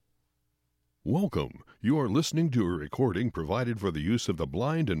Welcome. You are listening to a recording provided for the use of the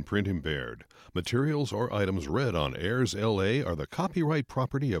blind and print impaired. Materials or items read on Airs LA are the copyright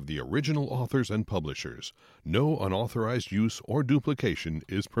property of the original authors and publishers. No unauthorized use or duplication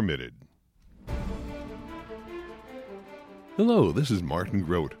is permitted. Hello, this is Martin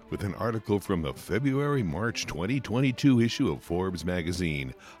Grodt with an article from the February-March 2022 issue of Forbes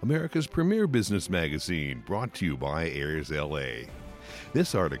magazine, America's premier business magazine, brought to you by Airs LA.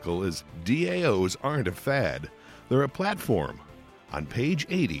 This article is DAOs aren't a fad, they're a platform. On page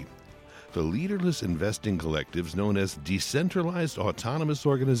 80, the leaderless investing collectives known as decentralized autonomous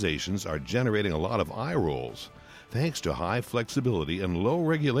organizations are generating a lot of eye rolls. Thanks to high flexibility and low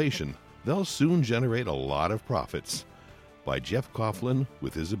regulation, they'll soon generate a lot of profits. By Jeff Coughlin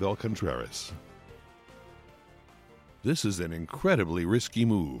with Isabel Contreras. This is an incredibly risky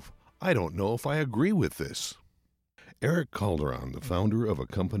move. I don't know if I agree with this. Eric Calderon, the founder of a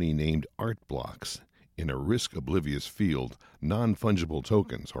company named ArtBlocks, in a risk-oblivious field, non-fungible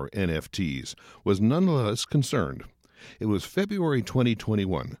tokens, or NFTs, was nonetheless concerned. It was February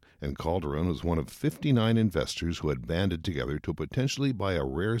 2021, and Calderon was one of 59 investors who had banded together to potentially buy a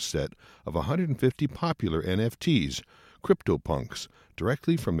rare set of 150 popular NFTs, CryptoPunks,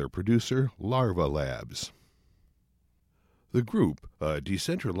 directly from their producer, Larva Labs. The group, a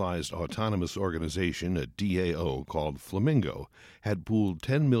decentralized autonomous organization, a DAO, called Flamingo, had pooled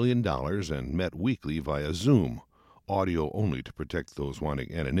 $10 million and met weekly via Zoom, audio only to protect those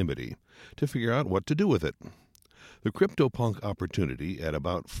wanting anonymity, to figure out what to do with it. The CryptoPunk opportunity at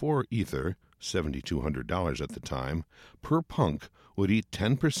about 4 Ether, $7,200 at the time, per punk would eat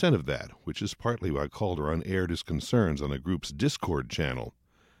 10% of that, which is partly why Calderon aired his concerns on the group's Discord channel.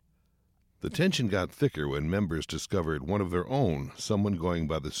 The tension got thicker when members discovered one of their own, someone going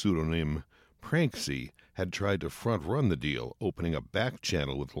by the pseudonym Pranksy, had tried to front-run the deal, opening a back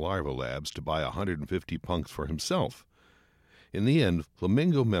channel with Larva Labs to buy 150 punks for himself. In the end,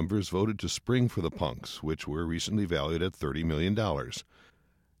 Flamingo members voted to spring for the punks, which were recently valued at $30 million.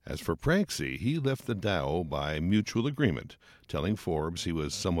 As for Pranksy, he left the DAO by mutual agreement, telling Forbes he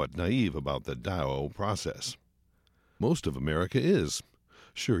was somewhat naive about the DAO process. Most of America is.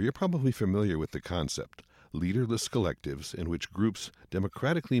 Sure, you're probably familiar with the concept, leaderless collectives in which groups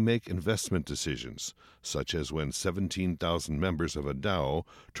democratically make investment decisions, such as when 17,000 members of a DAO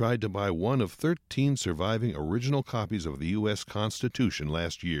tried to buy one of 13 surviving original copies of the U.S. Constitution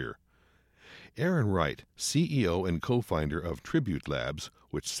last year. Aaron Wright, CEO and co-founder of Tribute Labs,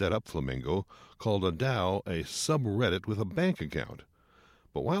 which set up Flamingo, called a DAO a subreddit with a bank account.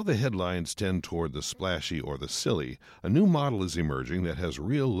 But while the headlines tend toward the splashy or the silly, a new model is emerging that has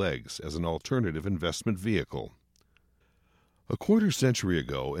real legs as an alternative investment vehicle. A quarter century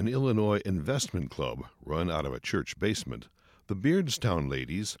ago, an Illinois investment club, run out of a church basement, the Beardstown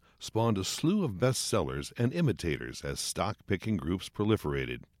Ladies, spawned a slew of bestsellers and imitators as stock-picking groups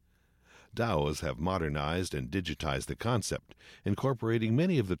proliferated. DAOs have modernized and digitized the concept, incorporating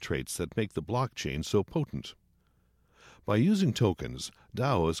many of the traits that make the blockchain so potent. By using tokens,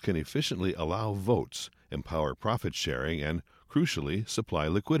 DAOs can efficiently allow votes, empower profit sharing, and, crucially, supply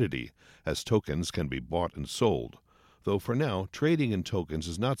liquidity, as tokens can be bought and sold, though for now, trading in tokens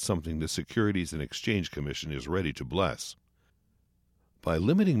is not something the Securities and Exchange Commission is ready to bless. By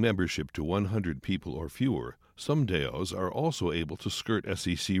limiting membership to 100 people or fewer, some DAOs are also able to skirt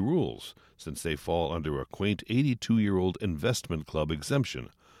SEC rules, since they fall under a quaint 82-year-old investment club exemption,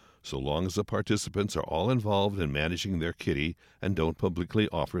 so long as the participants are all involved in managing their kitty and don't publicly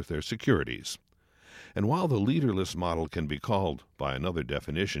offer their securities. And while the leaderless model can be called, by another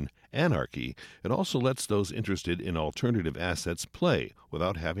definition, anarchy, it also lets those interested in alternative assets play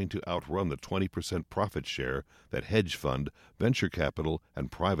without having to outrun the 20% profit share that hedge fund, venture capital,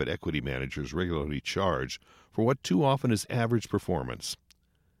 and private equity managers regularly charge for what too often is average performance.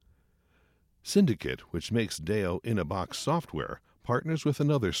 Syndicate, which makes DAO in-a-box software, partners with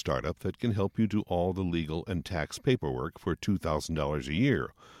another startup that can help you do all the legal and tax paperwork for $2,000 a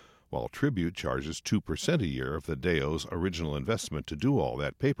year, while Tribute charges 2% a year of the DAO's original investment to do all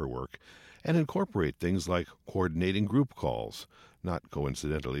that paperwork and incorporate things like coordinating group calls, not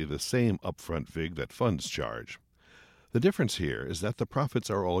coincidentally the same upfront vig that funds charge. The difference here is that the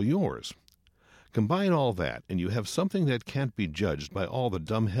profits are all yours. Combine all that, and you have something that can't be judged by all the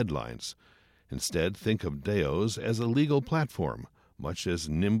dumb headlines. Instead, think of DAOs as a legal platform, much as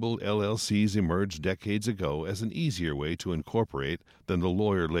nimble LLCs emerged decades ago as an easier way to incorporate than the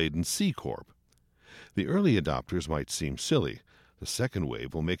lawyer-laden C Corp. The early adopters might seem silly. The second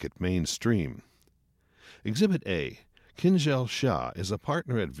wave will make it mainstream. Exhibit A. Kinjal Shah is a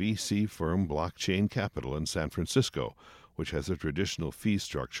partner at VC firm Blockchain Capital in San Francisco, which has a traditional fee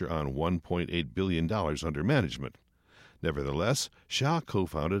structure on $1.8 billion under management. Nevertheless, Shah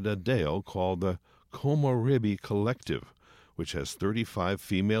co-founded a DAO called the Komorebi Collective, which has 35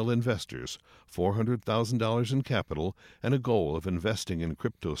 female investors, $400,000 in capital, and a goal of investing in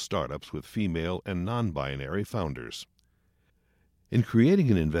crypto startups with female and non-binary founders. In creating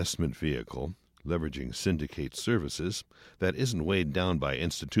an investment vehicle, leveraging syndicate services, that isn't weighed down by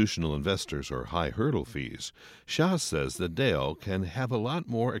institutional investors or high hurdle fees, Shah says the DAO can have a lot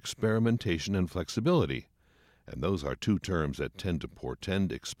more experimentation and flexibility, and those are two terms that tend to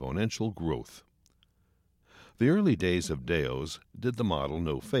portend exponential growth. The early days of DAOs did the model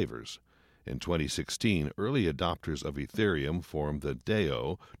no favors. In 2016, early adopters of Ethereum formed the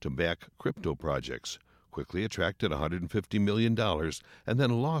DAO to back crypto projects, quickly attracted $150 million, and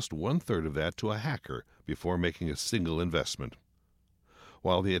then lost one-third of that to a hacker before making a single investment.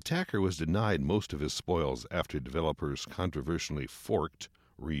 While the attacker was denied most of his spoils after developers controversially forked,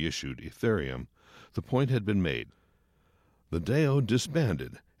 reissued Ethereum, the point had been made. The DAO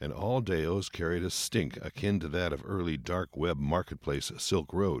disbanded, and all DAOs carried a stink akin to that of early dark web marketplace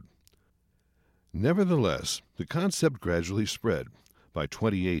Silk Road. Nevertheless, the concept gradually spread. By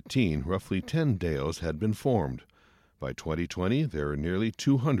 2018, roughly 10 DAOs had been formed. By 2020, there are nearly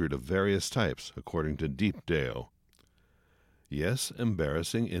 200 of various types, according to DeepDAO. Yes,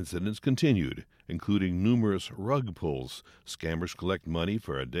 embarrassing incidents continued, including numerous rug pulls. Scammers collect money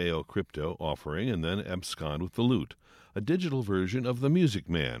for a DAO crypto offering and then abscond with the loot, a digital version of the Music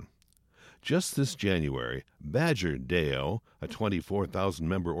Man. Just this January, Badger DAO, a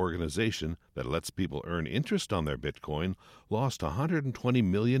 24,000-member organization that lets people earn interest on their Bitcoin, lost $120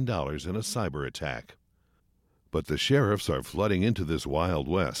 million in a cyber attack. But the sheriffs are flooding into this Wild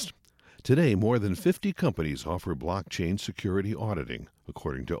West. Today, more than 50 companies offer blockchain security auditing,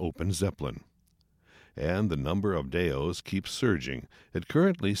 according to Open Zeppelin. And the number of DAOs keeps surging. It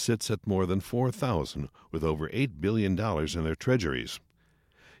currently sits at more than 4,000, with over $8 billion in their treasuries.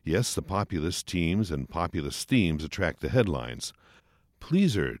 Yes, the populist teams and populist themes attract the headlines.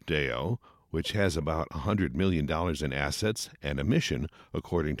 Pleaser DAO, which has about $100 million in assets and a mission,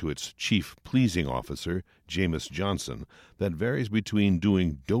 according to its chief pleasing officer, Jameis Johnson, that varies between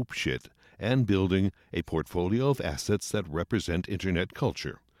doing dope shit and building a portfolio of assets that represent internet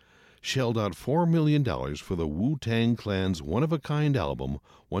culture, shelled out $4 million for the Wu-Tang Clan's one-of-a-kind album,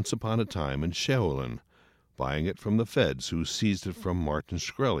 Once Upon a Time in Shaolin, buying it from the feds who seized it from Martin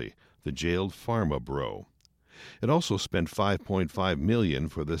Shkreli, the jailed pharma bro. It also spent $5.5 million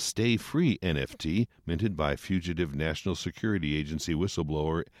for the Stay Free NFT minted by fugitive National Security Agency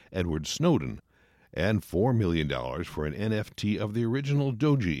whistleblower Edward Snowden, and $4 million for an NFT of the original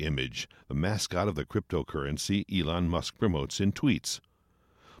Doji image, the mascot of the cryptocurrency Elon Musk promotes in tweets.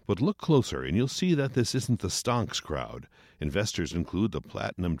 But look closer and you'll see that this isn't the stonks crowd. Investors include the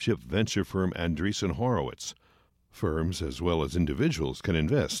platinum chip venture firm Andreessen Horowitz. Firms as well as individuals can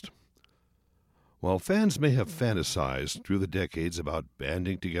invest. While fans may have fantasized through the decades about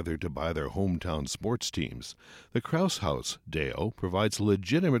banding together to buy their hometown sports teams, the Krause House DAO provides a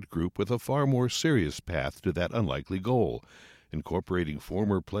legitimate group with a far more serious path to that unlikely goal, incorporating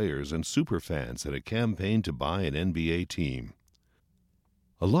former players and superfans in a campaign to buy an NBA team.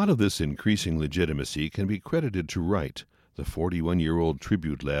 A lot of this increasing legitimacy can be credited to Wright, the 41-year-old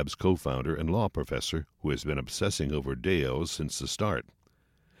Tribute Labs co-founder and law professor who has been obsessing over DAOs since the start.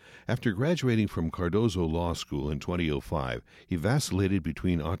 After graduating from Cardozo Law School in 2005, he vacillated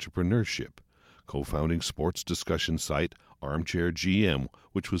between entrepreneurship, co-founding sports discussion site Armchair GM,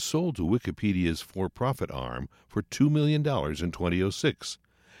 which was sold to Wikipedia's for-profit arm for $2 million in 2006,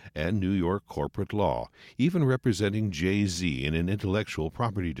 and New York corporate law, even representing Jay-Z in an intellectual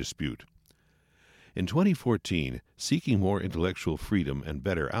property dispute. In 2014, seeking more intellectual freedom and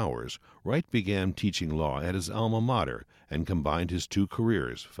better hours, Wright began teaching law at his alma mater and combined his two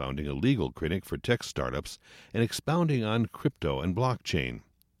careers, founding a legal clinic for tech startups and expounding on crypto and blockchain.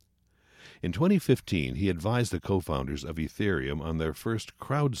 In 2015, he advised the co-founders of Ethereum on their first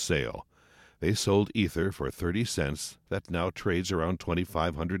crowd sale. They sold Ether for 30 cents that now trades around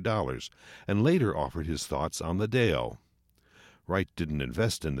 $2,500, and later offered his thoughts on the DAO. Wright didn't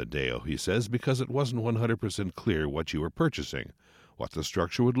invest in the DAO, he says, because it wasn't 100% clear what you were purchasing, what the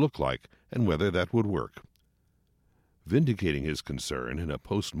structure would look like, and whether that would work. Vindicating his concern in a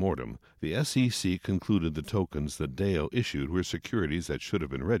post-mortem, the SEC concluded the tokens the DAO issued were securities that should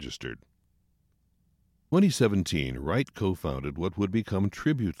have been registered. In 2017, Wright co-founded what would become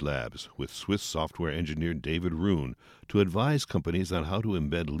Tribute Labs with Swiss software engineer David Rune to advise companies on how to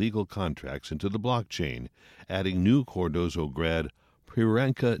embed legal contracts into the blockchain, adding new Cardozo grad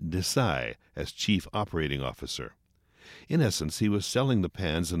Priyanka Desai as chief operating officer. In essence, he was selling the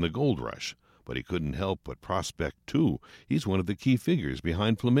pans in the gold rush, but he couldn't help but prospect too. He's one of the key figures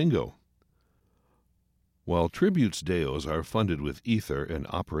behind Flamingo. While Tribute's DAOs are funded with Ether and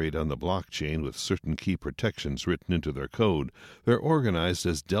operate on the blockchain with certain key protections written into their code, they're organized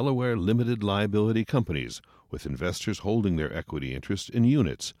as Delaware limited liability companies, with investors holding their equity interest in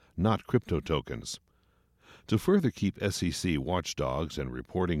units, not crypto tokens. To further keep SEC watchdogs and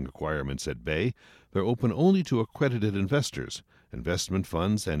reporting requirements at bay, they're open only to accredited investors, investment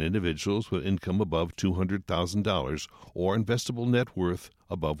funds, and individuals with income above $200,000 or investable net worth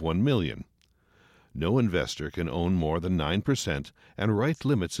above $1 million. No investor can own more than 9%, and Wright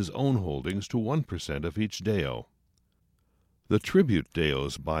limits his own holdings to 1% of each DAO. The Tribute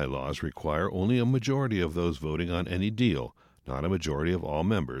DAO's bylaws require only a majority of those voting on any deal, not a majority of all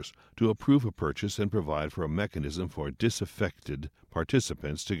members, to approve a purchase and provide for a mechanism for disaffected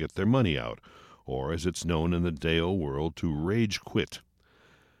participants to get their money out, or as it's known in the DAO world, to rage quit.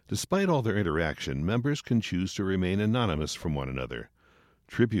 Despite all their interaction, members can choose to remain anonymous from one another.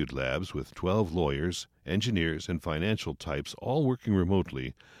 Tribute Labs, with 12 lawyers, engineers, and financial types all working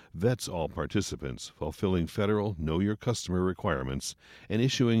remotely, vets all participants, fulfilling federal Know Your Customer requirements and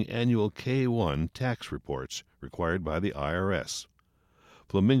issuing annual K-1 tax reports required by the IRS.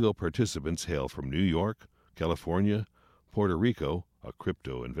 Flamingo participants hail from New York, California, Puerto Rico, a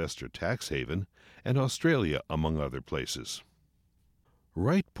crypto investor tax haven, and Australia, among other places.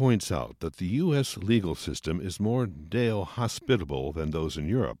 Wright points out that the U.S. legal system is more DAO hospitable than those in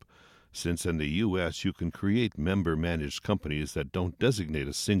Europe, since in the U.S. you can create member-managed companies that don't designate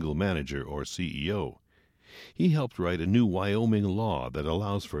a single manager or CEO. He helped write a new Wyoming law that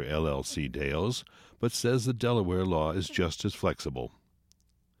allows for LLC DAOs, but says the Delaware law is just as flexible.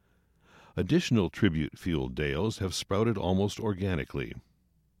 Additional tribute-fueled DAOs have sprouted almost organically.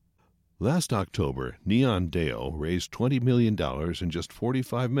 Last October, Neon DAO raised $20 million in just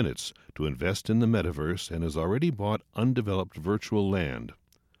 45 minutes to invest in the metaverse and has already bought undeveloped virtual land.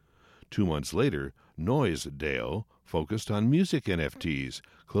 2 months later, Noise DAO, focused on music NFTs,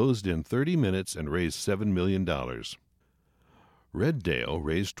 closed in 30 minutes and raised $7 million. Red DAO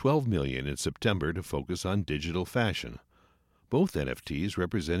raised $12 million in September to focus on digital fashion, both NFTs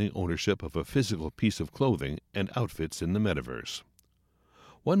representing ownership of a physical piece of clothing and outfits in the metaverse.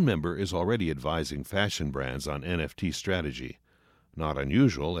 One member is already advising fashion brands on NFT strategy. Not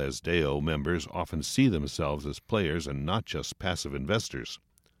unusual, as DAO members often see themselves as players and not just passive investors.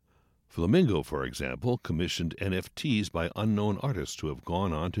 Flamingo, for example, commissioned NFTs by unknown artists who have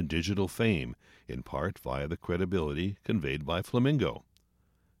gone on to digital fame, in part via the credibility conveyed by Flamingo.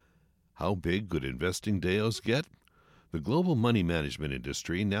 How big could investing DAOs get? The global money management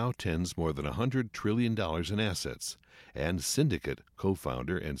industry now tends more than $100 trillion in assets, and Syndicate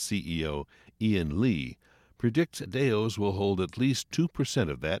co-founder and CEO Ian Lee predicts DAOs will hold at least 2%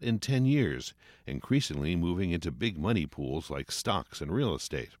 of that in 10 years, increasingly moving into big money pools like stocks and real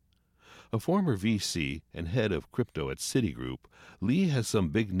estate. A former VC and head of crypto at Citigroup, Lee has some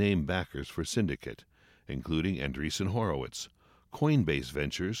big-name backers for Syndicate, including Andreessen Horowitz, Coinbase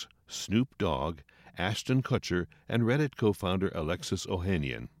Ventures, Snoop Dogg, Ashton Kutcher, and Reddit co-founder Alexis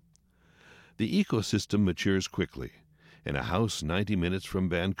Ohanian. The ecosystem matures quickly. In a house 90 minutes from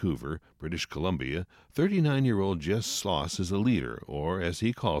Vancouver, British Columbia, 39-year-old Jess Sloss is a leader, or as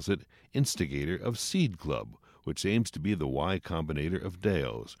he calls it, instigator of Seed Club, which aims to be the Y Combinator of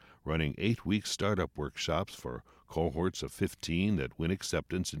DAOs, running 8-week startup workshops for cohorts of 15 that win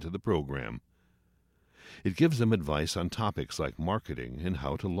acceptance into the program. It gives them advice on topics like marketing and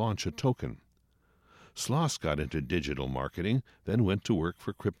how to launch a token. Sloss got into digital marketing, then went to work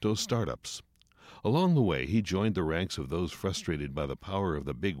for crypto startups. Along the way, he joined the ranks of those frustrated by the power of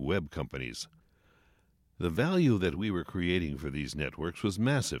the big web companies. The value that we were creating for these networks was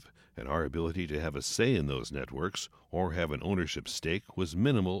massive, and our ability to have a say in those networks or have an ownership stake was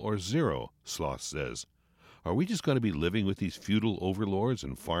minimal or zero, Sloss says. Are we just going to be living with these feudal overlords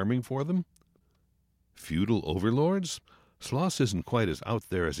and farming for them? Feudal overlords? Sloss isn't quite as out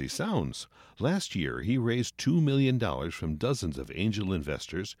there as he sounds. Last year, he raised $2 million from dozens of angel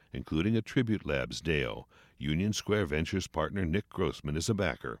investors, including a Tribute Labs DAO. Union Square Ventures partner Nick Grossman is a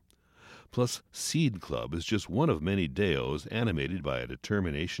backer. Plus, Seed Club is just one of many DAOs animated by a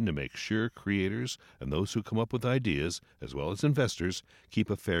determination to make sure creators and those who come up with ideas, as well as investors, keep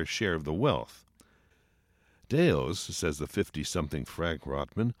a fair share of the wealth. DAOs, says the 50-something Frank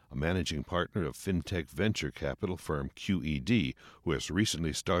Rotman, a managing partner of fintech venture capital firm QED, who has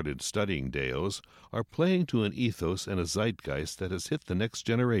recently started studying DAOs, are playing to an ethos and a zeitgeist that has hit the next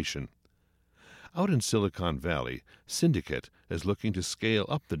generation. Out in Silicon Valley, Syndicate is looking to scale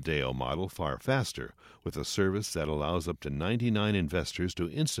up the DAO model far faster, with a service that allows up to 99 investors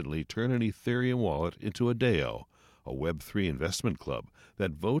to instantly turn an Ethereum wallet into a DAO, a Web3 investment club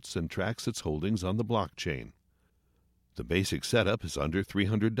that votes and tracks its holdings on the blockchain. The basic setup is under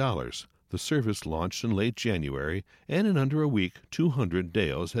 $300. The service launched in late January, and in under a week, 200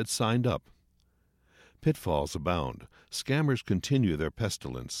 DAOs had signed up. Pitfalls abound. Scammers continue their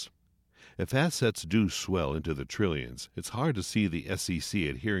pestilence. If assets do swell into the trillions, it's hard to see the SEC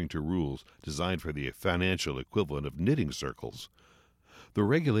adhering to rules designed for the financial equivalent of knitting circles. The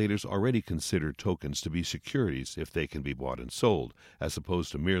regulators already consider tokens to be securities if they can be bought and sold, as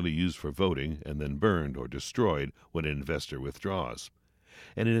opposed to merely used for voting and then burned or destroyed when an investor withdraws.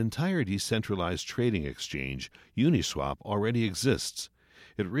 And an entire decentralized trading exchange, Uniswap, already exists.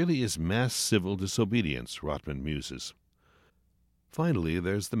 It really is mass civil disobedience, Rotman muses. Finally,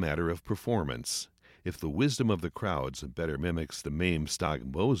 there's the matter of performance. If the wisdom of the crowds better mimics the maimed stock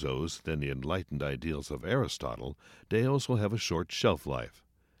bozos than the enlightened ideals of Aristotle, DAOs will have a short shelf life.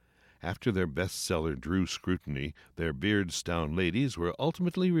 After their bestseller drew scrutiny, their beard-stound ladies were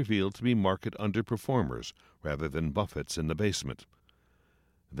ultimately revealed to be market underperformers rather than Buffetts in the basement.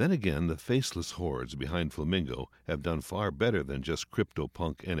 Then again, the faceless hordes behind Flamingo have done far better than just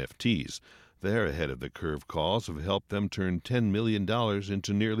CryptoPunk NFTs. Their ahead-of-the-curve calls have helped them turn $10 million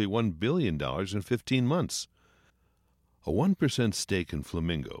into nearly $1 billion in 15 months. A 1% stake in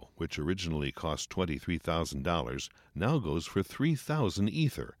Flamingo, which originally cost $23,000, now goes for 3,000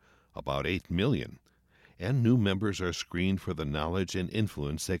 Ether, about $8 million. And new members are screened for the knowledge and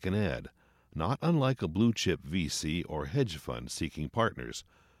influence they can add, not unlike a blue-chip VC or hedge fund seeking partners,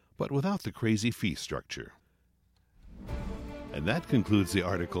 but without the crazy fee structure. And that concludes the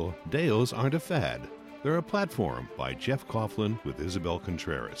article, DAOs Aren't a Fad. They're a Platform by Jeff Coughlin with Isabel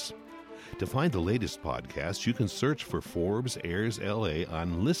Contreras. To find the latest podcast, you can search for Forbes Airs LA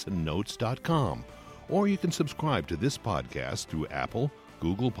on listennotes.com, or you can subscribe to this podcast through Apple,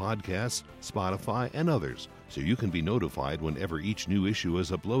 Google Podcasts, Spotify, and others, so you can be notified whenever each new issue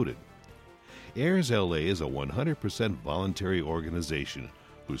is uploaded. Airs LA is a 100% voluntary organization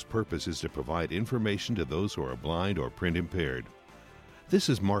whose purpose is to provide information to those who are blind or print impaired. This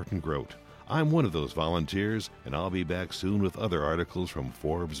is Martin Grodt. I'm one of those volunteers, and I'll be back soon with other articles from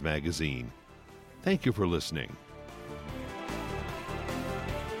Forbes magazine. Thank you for listening.